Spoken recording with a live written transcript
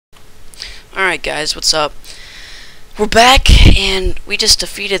Alright guys, what's up? We're back, and we just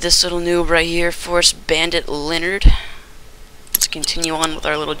defeated this little noob right here, Forest Bandit Leonard. Let's continue on with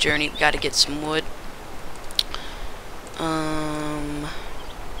our little journey. We gotta get some wood. How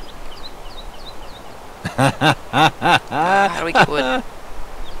do we get wood?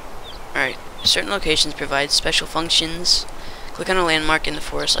 Alright, certain locations provide special functions. Click on a landmark in the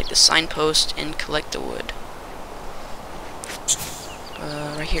forest like the signpost and collect the wood.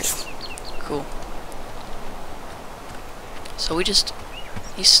 Right here. Cool. So he's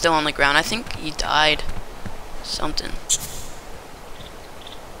still on the ground. I think he died. Something.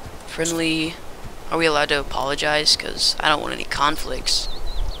 Friendly. Are we allowed to apologize? Because I don't want any conflicts.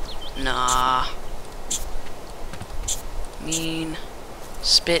 Nah. Mean.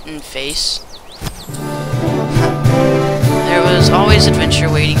 Spit in face. There was always adventure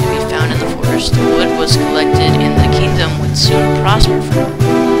waiting to be found in the forest. Wood was collected and the kingdom would soon prosper from it.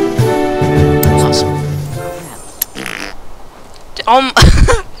 Awesome.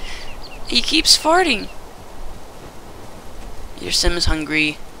 He keeps farting. Your sim is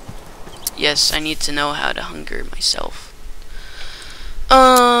hungry. Yes, I need to know how to hunger myself.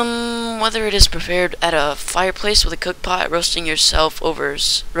 Whether it is prepared at a fireplace with a cook pot, roasting over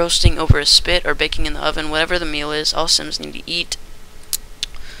a spit, or baking in the oven, whatever the meal is, all sims need to eat.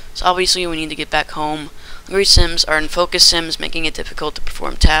 So obviously we need to get back home. Hungry sims are in focus sims, making it difficult to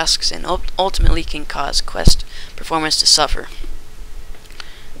perform tasks, and ultimately can cause quest performance to suffer.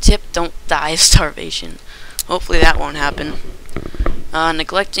 Tip, don't die of starvation. Hopefully that won't happen.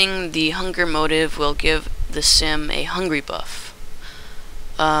 Neglecting the hunger motive will give the sim a hungry buff.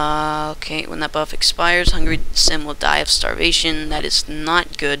 Okay, when that buff expires, hungry sim will die of starvation. That is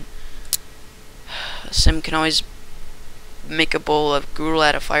not good. A sim can always make a bowl of gruel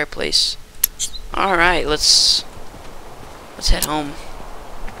at a fireplace. Alright, let's head home.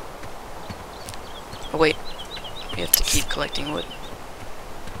 Oh wait, we have to keep collecting wood.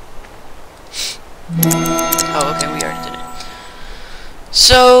 Oh, okay, we already did it.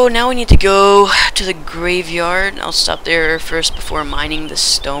 So, now we need to go to the graveyard. I'll stop there first before mining the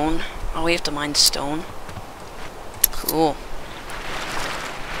stone. Oh, we have to mine stone? Cool.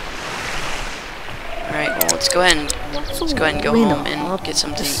 Alright, well, let's go ahead and go home and get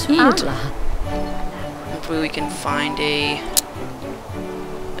something to eat. Hopefully we can find a...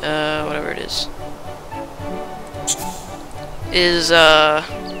 whatever it is.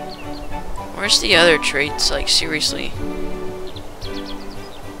 Where's the other traits? Like, seriously.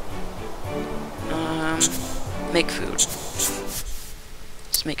 Make food.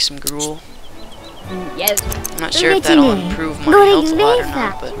 Let's make some gruel. Yes. I'm not sure if that'll improve my health a lot or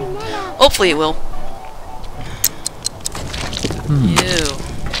not, but hopefully it will. Ew.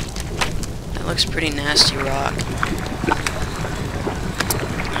 That looks pretty nasty rock.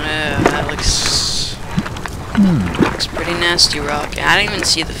 That looks pretty nasty rock. I didn't even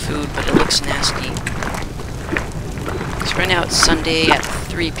see the food, but it looks nasty. So right now it's Sunday at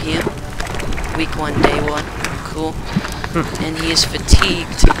 3 p.m. Week 1, day 1. Cool. And he is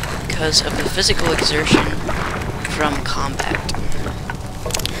fatigued because of the physical exertion from combat.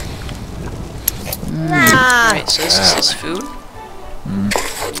 Alright, so this is his food.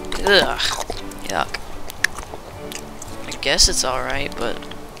 Ugh. Yuck. I guess it's alright, but...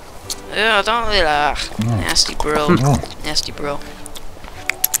 Ugh, don't... Ugh. Nasty bro. Nasty bro.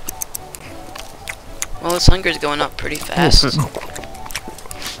 Well, his hunger's going up pretty fast.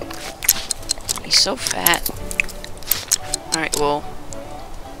 He's so fat. Alright, well,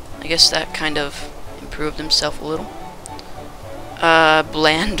 I guess that kind of improved himself a little.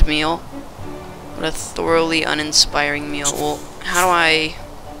 Bland meal. What a thoroughly uninspiring meal. Well, how do I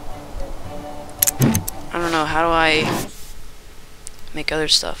don't know, how do I make other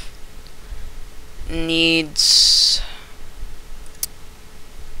stuff? Needs...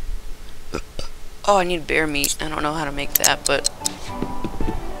 Oh, I need bear meat. I don't know how to make that, but...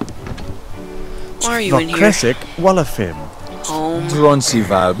 Why are you in here? Home.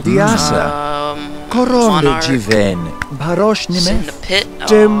 Dronsival Diasa. Monarch. Jiven. Send a pit. Oh.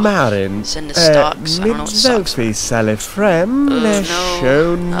 Send the stocks. I don't know what stocks are. No.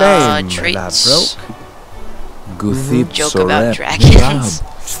 Traits. Joke about dragons.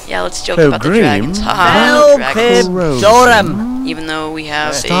 Yeah, let's joke about the dragons. Haha, dragons. Even though we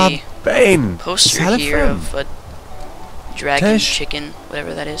have a poster here of a dragon chicken,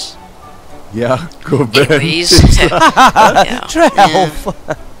 whatever that is. Yeah, anyways. Yeah.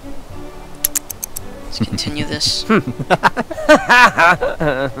 Let's continue this.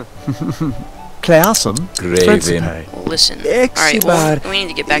 Graven. Listen. Alright, well, we need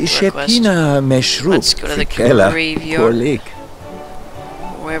to get back to our quest. Let's go to the graveyard.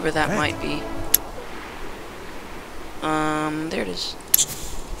 wherever that might be. There it is.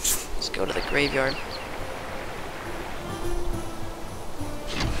 Let's go to the graveyard.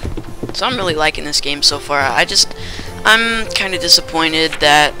 So I'm really liking this game so far. I'm kind of disappointed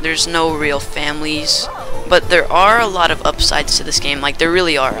that there's no real families, but there are a lot of upsides to this game. Like, there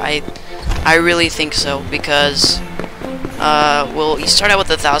really are. I really think so, because well, you start out with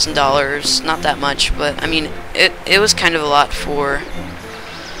 $1,000, not that much, but I mean, it was kind of a lot for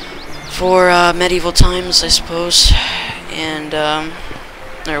medieval times, I suppose, and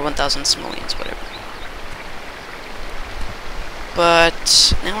or 1,000 simoleons, whatever.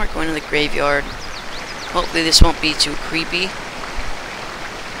 But now we're going to the graveyard. Hopefully this won't be too creepy.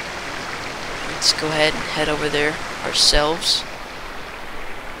 Let's go ahead and head over there ourselves.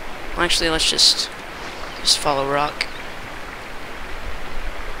 Well, actually, let's just follow Rock.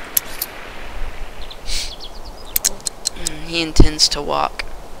 He intends to walk.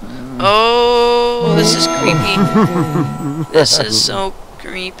 Oh, this is creepy. This is so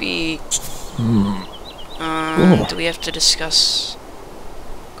creepy. Do we have to discuss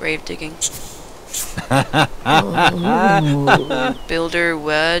grave digging? Builder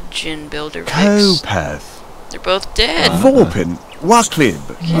Wedge and Builder Vix. They're both dead. Vorpin,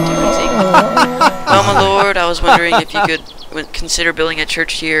 Waklib. Can't do anything. Well, my lord, I was wondering if you could consider building a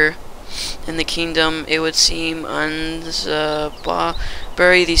church here in the kingdom. It would seem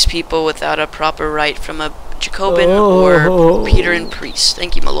bury these people without a proper rite from a Jacobin or Peteran priest.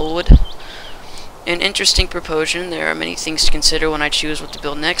 Thank you, my lord. An interesting proposition. There are many things to consider when I choose what to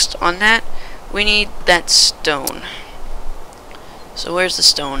build next. On that, we need that stone. So where's the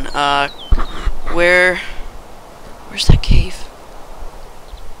stone? Where's that cave?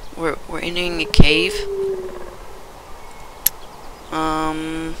 We're entering a cave.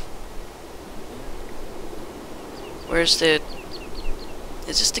 Where's the...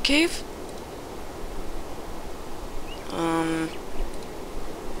 Is this the cave?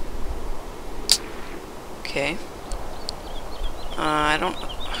 Okay. I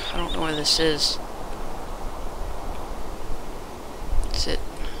don't know where this is. Is it?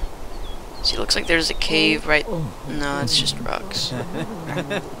 See, it looks like there's a cave right... No, it's just rocks.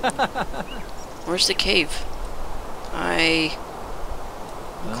 Where's the cave? I'm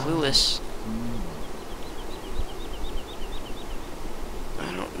clueless.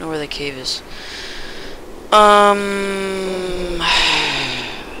 I don't know where the cave is.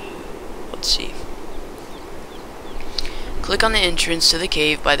 Let's see. Click on the entrance to the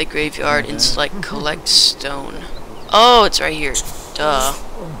cave by the graveyard and select collect stone. Oh, it's right here. Duh.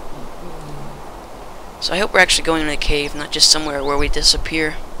 So I hope we're actually going in a cave, not just somewhere where we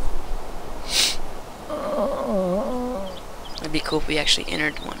disappear. It'd be cool if we actually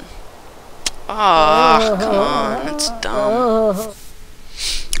entered one. Ah, come on, that's dumb.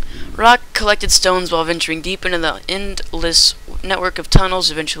 Rock collected stones while venturing deep into the endless network of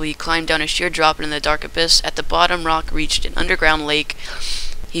tunnels. Eventually, he climbed down a sheer drop into the dark abyss. At the bottom, Rock reached an underground lake.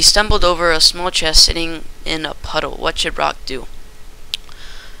 He stumbled over a small chest sitting in a puddle. What should Rock do?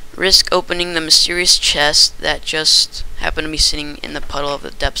 Risk opening the mysterious chest that just happened to be sitting in the puddle of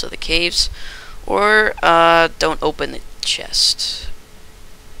the depths of the caves, or don't open the chest.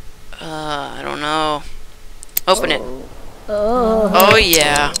 I don't know. Open it. Oh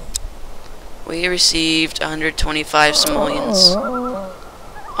yeah. We received 125 simoleons.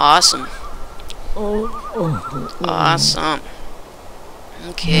 Awesome. Awesome.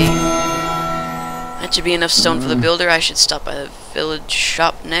 Okay. That should be enough stone for the builder. I should stop by the village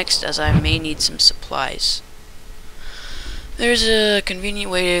shop next, as I may need some supplies. There's a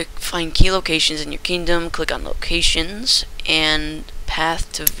convenient way to find key locations in your kingdom. Click on locations and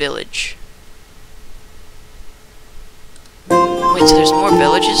path to village. Wait, so there's more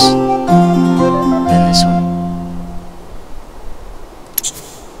villages than this one?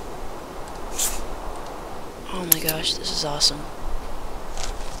 Oh my gosh, this is awesome.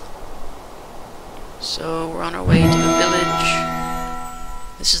 So we're on our way to the village.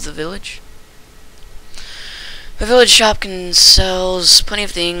 This is the village. The village shop sells plenty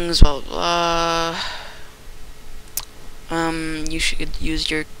of things. Blah blah blah. You should use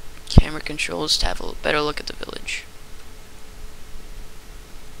your camera controls to have a better look at the village.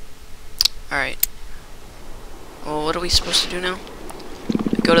 Alright. Well, what are we supposed to do now?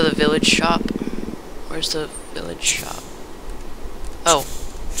 Go to the village shop. Where's the village shop? Oh.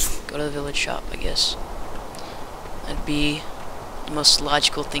 Go to the village shop, I guess. That'd be the most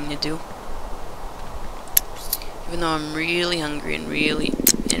logical thing to do. Even though I'm really hungry and really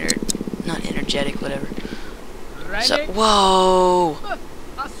not energetic, whatever. So, whoa!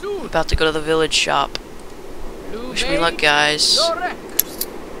 I'm about to go to the village shop. Wish me luck, guys.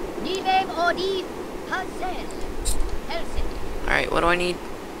 Alright, what do I need?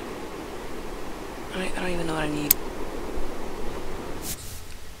 I don't even know what I need.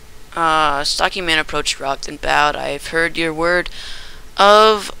 Stocky man approached Rock and bowed. I have heard your word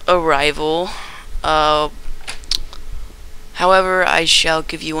of arrival. However, I shall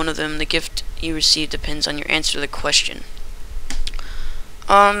give you one of them. The gift you receive depends on your answer to the question.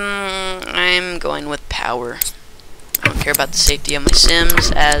 I'm going with power. I don't care about the safety of my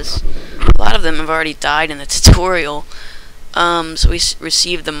Sims, as a lot of them have already died in the tutorial. So we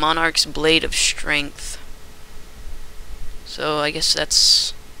received the Monarch's Blade of Strength. So I guess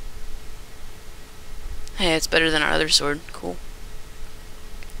that's... Hey, it's better than our other sword. Cool.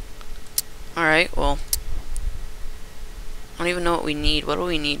 Alright, well... I don't even know what we need. What do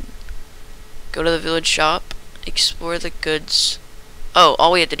we need? Go to the village shop. Explore the goods. Oh,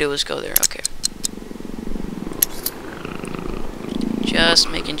 all we had to do was go there. Okay. Just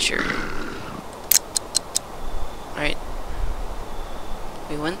making sure. Alright.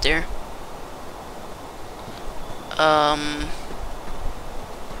 We went there.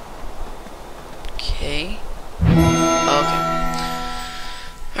 Okay. Okay.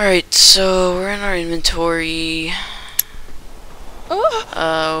 Alright, so we're in our inventory.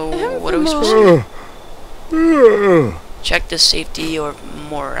 What are we supposed to do? Check the safety of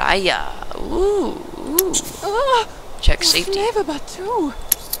Moriah. Ooh. Check safety.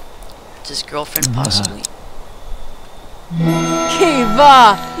 It's his girlfriend, possibly.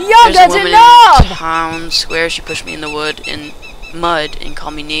 Kiva! There's a woman in town square. She pushed me in the mud and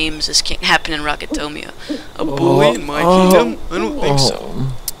called me names. This can't happen in Rockatomia. A boy in my kingdom? I don't think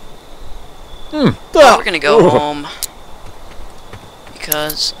so. We're gonna go home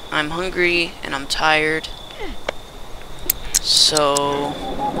because I'm hungry and I'm tired. So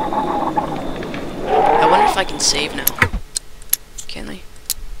I wonder if I can save now. Can I?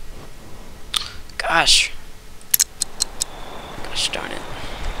 Gosh darn it.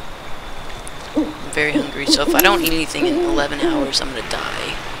 I'm very hungry, so if I don't eat anything in 11 hours, I'm gonna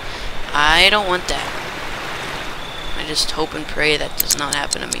die. I don't want that. I just hope and pray that does not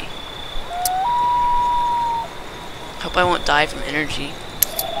happen to me. Hope I won't die from energy.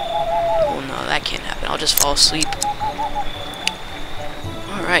 Oh no, that can't happen. I'll just fall asleep.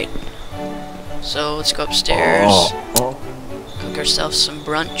 Alright. So let's go upstairs. Cook ourselves some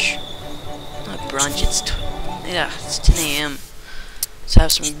brunch. Not brunch, it's 10 a.m. Let's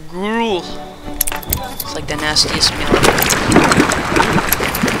have some gruel. It's like the nastiest meal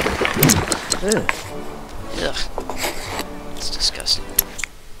ever. Ugh. It's disgusting.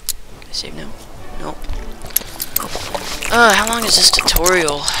 Can I save now? Nope. How long is this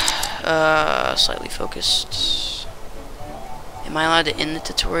tutorial? Slightly focused. Am I allowed to end the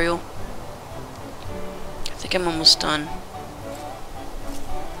tutorial? I think I'm almost done.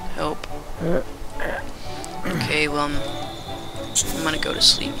 Hope. Okay, well, I'm gonna go to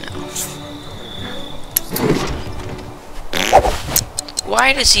sleep now.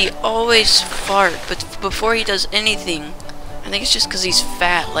 Why does he always fart but before he does anything? I think it's just because he's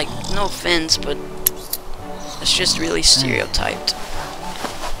fat. Like, no offense, but it's just really stereotyped.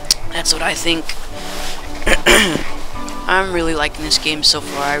 That's what I think. I'm really liking this game so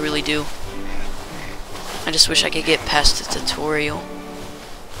far, I really do. I just wish I could get past the tutorial.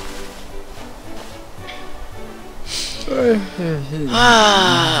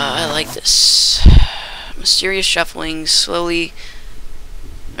 I like this. Mysterious shuffling sounds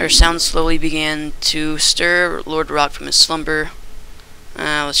slowly began to stir Lord Rock from his slumber.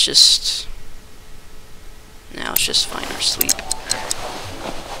 Let's just find our sleep.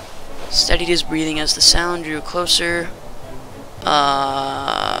 Steadied his breathing as the sound drew closer.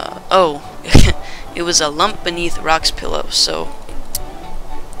 Oh, it was a lump beneath Rock's pillow, so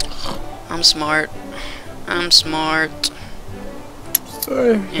I'm smart.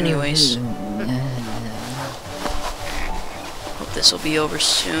 Anyways, hope this will be over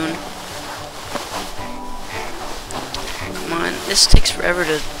soon. Come on, this takes forever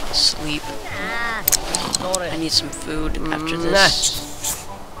to sleep. I need some food after this.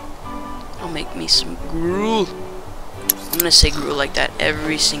 I'll make me some gruel. I'm gonna say gruel like that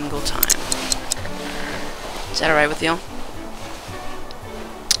every single time. Is that alright with y'all?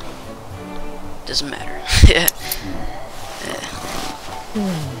 Doesn't matter.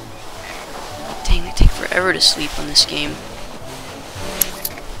 Dang, they take forever to sleep on this game.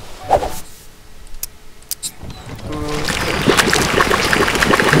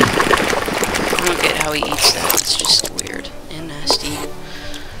 I don't get how he eats that. It's just weird and nasty.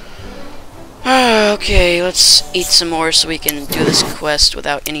 Okay, let's eat some more so we can do this quest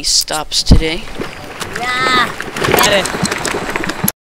without any stops today. Yeah.